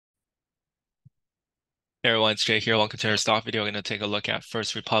Hey everyone, it's Jay here. Welcome to our stock video. We're going to take a look at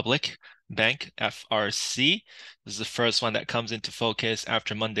First Republic Bank, FRC. This is the first one that comes into focus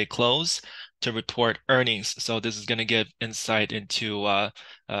after Monday close to report earnings. So this is going to give insight into,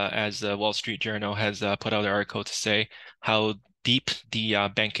 as the Wall Street Journal has put out an article to say how deep the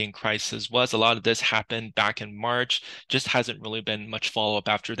banking crisis was. A lot of this happened back in March, just hasn't really been much follow-up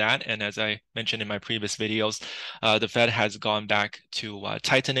after that. And as I mentioned in my previous videos, the Fed has gone back to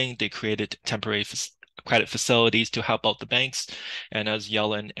tightening. They created temporary credit facilities to help out the banks. And as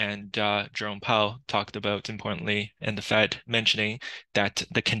Yellen and Jerome Powell talked about importantly, and the Fed mentioning that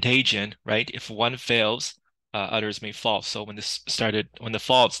the contagion, right? If one fails, others may fall. So when the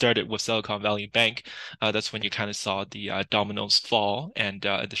fall started with Silicon Valley Bank, that's when you kind of saw the dominoes fall and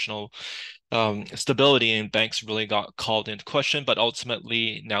additional stability in banks really got called into question. But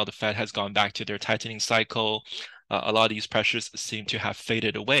ultimately, now the Fed has gone back to their tightening cycle. A lot of these pressures seem to have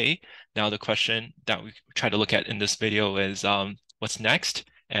faded away. Now, the question that we try to look at in this video is what's next?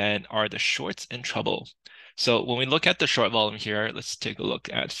 And are the shorts in trouble? So when we look at the short volume here, let's take a look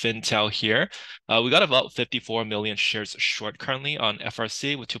at FinTel here. We got about 54 million shares short currently on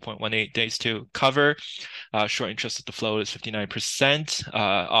FRC with 2.18 days to cover. Short interest at the float is 59%.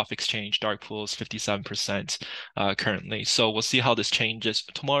 Off exchange dark pool is 57% currently. So we'll see how this changes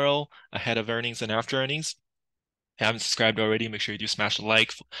tomorrow ahead of earnings and after earnings. If you haven't subscribed already, make sure you do smash the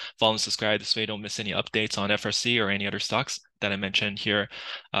like, follow and subscribe. This way you don't miss any updates on FRC or any other stocks that I mentioned here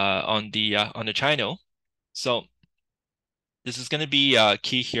on the channel. So this is going to be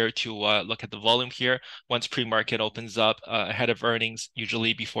key here to look at the volume here. Once pre-market opens up ahead of earnings,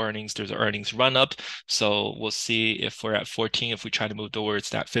 usually before earnings, there's an earnings run up. So we'll see if we're at 14, if we try to move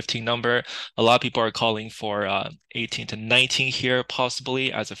towards that 15 number. A lot of people are calling for 18 to 19 here,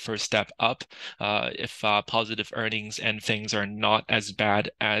 possibly as a first step up. If positive earnings and things are not as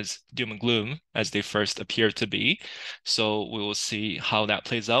bad as doom and gloom as they first appear to be. So we will see how that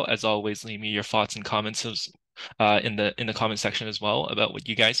plays out. As always, leave me your thoughts and comments in the comment section as well about what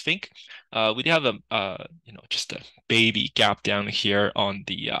you guys think. We do have a just a baby gap down here on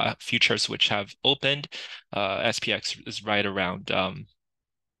the futures which have opened. SPX is right around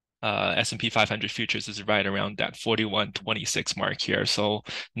S&P 500 futures is right around that 41.26 mark here. So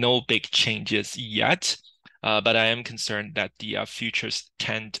no big changes yet. But I am concerned that the futures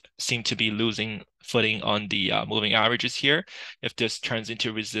seem to be losing footing on the moving averages here. If this turns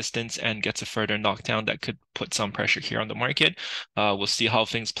into resistance and gets a further knockdown, that could put some pressure here on the market. We'll see how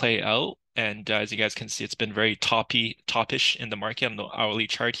things play out. And as you guys can see, it's been very topish in the market on the hourly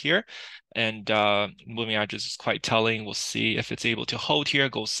chart here. And moving averages is quite telling. We'll see if it's able to hold here,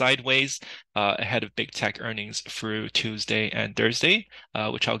 go sideways ahead of big tech earnings through Tuesday and Thursday,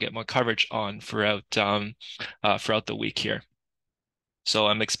 which I'll get more coverage on throughout the week here. So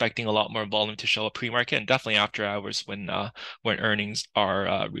I'm expecting a lot more volume to show up pre-market and definitely after hours when earnings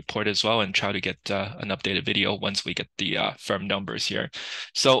are reported as well, and try to get an updated video once we get the firm numbers here.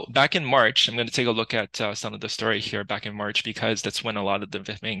 So back in March, I'm going to take a look at some of the story here back in March because that's when a lot of the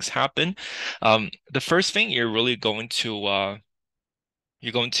things happen. The first thing you're going to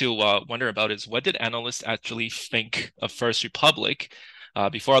wonder about is what did analysts actually think of First Republic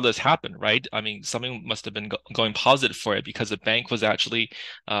before all this happened, right? I mean, something must have been going positive for it because the bank was actually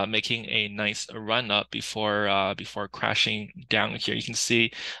making a nice run up before crashing down here. You can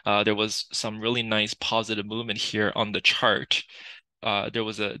see there was some really nice positive movement here on the chart.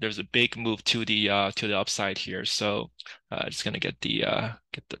 There's a big move to the upside here. So just gonna get the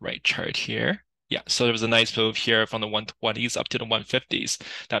right chart here. Yeah, so there was a nice move here from the 120s up to the 150s.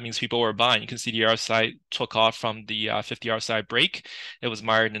 That means people were buying. You can see the RSI took off from the 50 RSI break. It was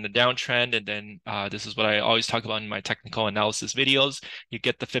mired in the downtrend, and then this is what I always talk about in my technical analysis videos. You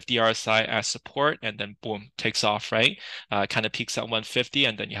get the 50 RSI as support, and then boom, takes off, right? Kind of peaks at 150,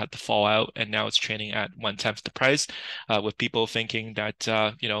 and then you have to fall out, and now it's trading at 1/10 the price, with people thinking that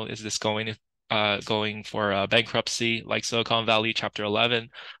is this going for bankruptcy like Silicon Valley Chapter 11,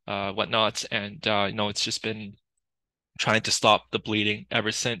 whatnot, and it's just been trying to stop the bleeding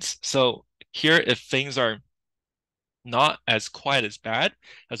ever since. So here, if things are not as quite as bad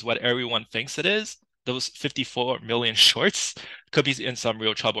as what everyone thinks it is, those 54 million shorts could be in some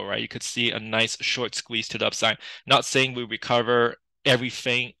real trouble, right? You could see a nice short squeeze to the upside. Not saying we recover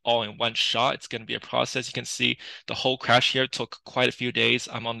everything all in one shot. It's going to be a process. You can see the whole crash here took quite a few days.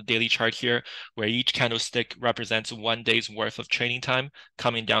 I'm on the daily chart here where each candlestick represents 1 day's worth of trading time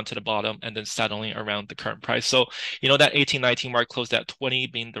coming down to the bottom and then settling around the current price. So, that 18-19 mark closed at 20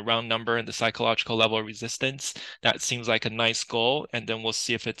 being the round number and the psychological level of resistance. That seems like a nice goal. And then we'll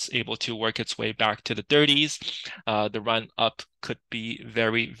see if it's able to work its way back to the 30s. The run up could be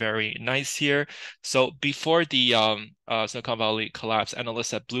very, very nice here. So before the Silicon Valley collapse,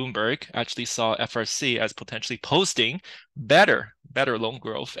 analysts at Bloomberg actually saw FRC as potentially posting better loan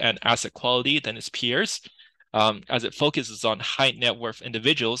growth and asset quality than its peers. As it focuses on high net worth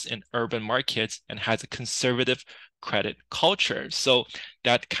individuals in urban markets and has a conservative credit culture. So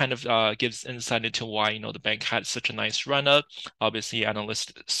that kind of gives insight into why, the bank had such a nice run up. Obviously,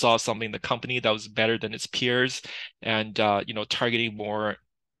 analysts saw something in the company that was better than its peers, and targeting more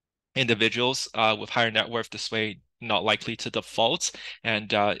individuals with higher net worth this way, not likely to default, and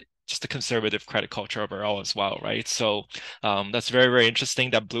just a conservative credit culture overall as well, right? So that's very, very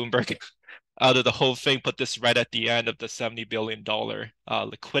interesting that Bloomberg out of the whole thing put this right at the end of the $70 billion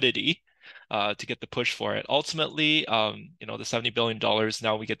liquidity to get the push for it. Ultimately, the $70 billion,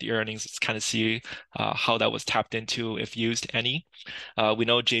 now we get the earnings. Let's kind of see how that was tapped into, if used any. We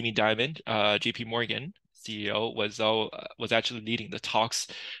know Jamie Dimon, JP Morgan CEO, was actually leading the talks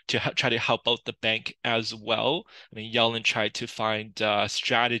to try to help out the bank as well. I mean, Yellen tried to find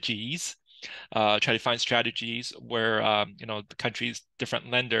strategies where the country's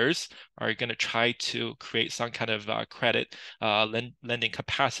different lenders are going to try to create some kind of credit lending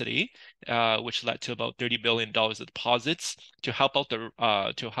capacity, which led to about $30 billion of deposits to help out the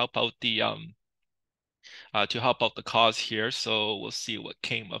cause here. So we'll see what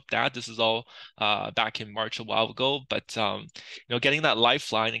came of that. This is all back in March a while ago, but getting that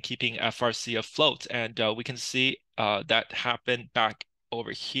lifeline and keeping FRC afloat, and we can see that happened back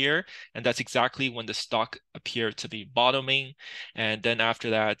over here, and that's exactly when the stock appeared to be bottoming, and then after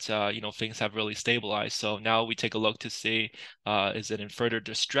that, things have really stabilized. So now we take a look to see is it in further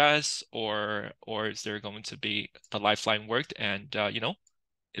distress, or is there going to be the lifeline worked, and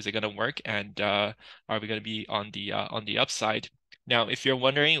is it going to work, and are we going to be on the upside? Now, if you're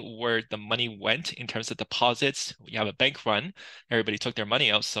wondering where the money went in terms of deposits, you have a bank run. Everybody took their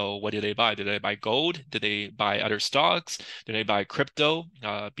money out. So what did they buy? Did they buy gold? Did they buy other stocks? Did they buy crypto,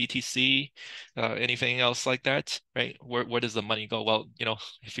 BTC, anything else like that? Right? Where does the money go? Well,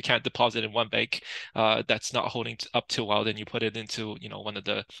 if you can't deposit in one bank, that's not holding up too well, then you put it into one of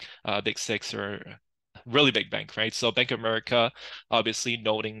the big six or really big bank, right? So Bank of America, obviously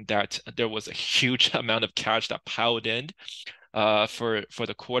noting that there was a huge amount of cash that piled in for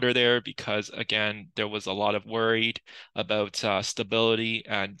the quarter there, because again, there was a lot of worried about stability,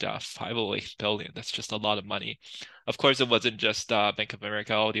 and 508 billion. That's just a lot of money. Of course, it wasn't just Bank of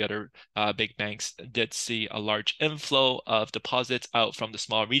America. All the other big banks did see a large inflow of deposits out from the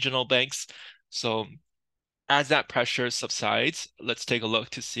small regional banks. So as that pressure subsides, let's take a look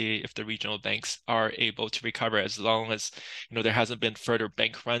to see if the regional banks are able to recover, as long as there hasn't been further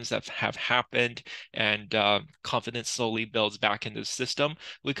bank runs that have happened, and confidence slowly builds back into the system.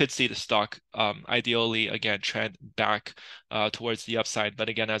 We could see the stock ideally again trend back towards the upside. But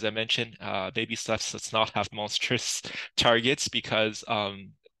again, as I mentioned, baby steps. Let's not have monstrous targets, because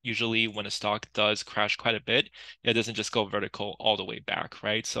usually when a stock does crash quite a bit, it doesn't just go vertical all the way back,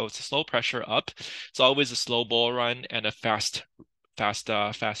 right? So it's a slow pressure up. It's always a slow bull run and a fast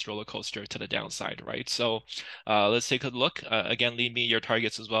roller coaster to the downside, right? So let's take a look. Again, leave me your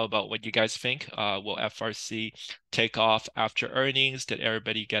targets as well about what you guys think. Will FRC take off after earnings? Did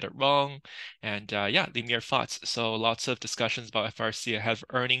everybody get it wrong? And yeah, leave me your thoughts. So lots of discussions about FRC ahead of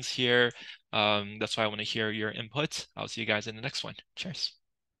earnings here. That's why I want to hear your input. I'll see you guys in the next one. Cheers.